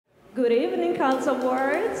Good evening, Council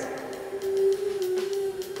Awards.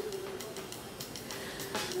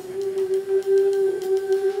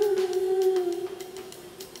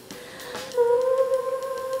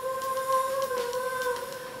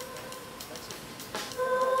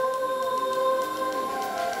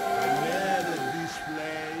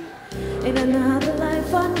 In another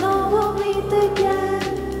life I know we'll meet again.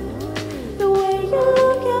 The way you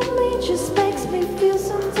look at me just makes me feel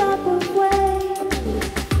some type of way.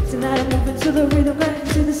 Tonight I'm moving to the rhythm, right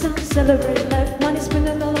to the sound. Celebrate life, money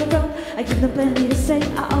spinning all around. I give them plenty to say,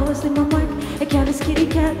 I always leave my mark. A careless kitty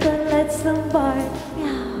cat that lets them bark.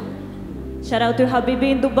 Yeah. Shout out to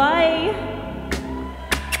Habibi in Dubai.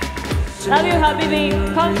 Love you,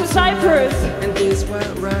 Habibi. Come to Cyprus. And this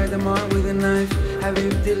wild ride, I'm on with a knife.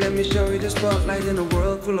 Habibi, let me show you the spotlight in a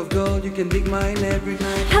world full of gold. You can dig mine every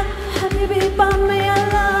night. Habibi, bami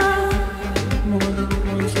Allah.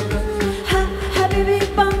 Habibi,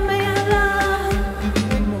 bami Allah.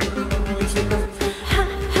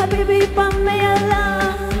 Habibi, bami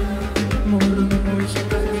Allah.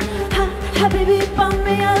 Habibi,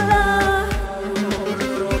 bami Allah.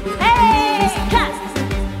 Hey, cat.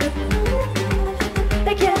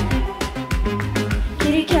 The cat.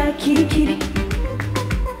 Kitty cat, kitty kitty.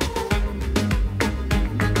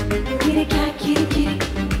 Kitty cat, kitty kitty.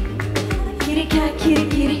 Kitty cat, kitty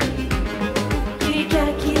kitty. Kitty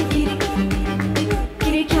cat, kitty kitty.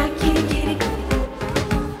 Kitty cat, kitty kitty.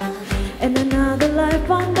 In another life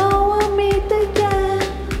I know we'll meet again.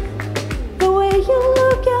 The way you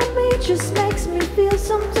look at me just makes me feel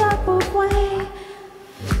some type of way.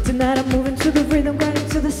 Tonight I'm moving to the rhythm, grinding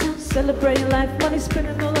to the sound. Celebrating life, money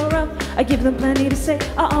spinning all around. I give them plenty to say,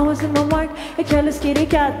 I always leave my mark. A careless kitty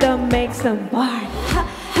cat that makes them bark.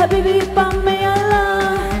 Habibi, bami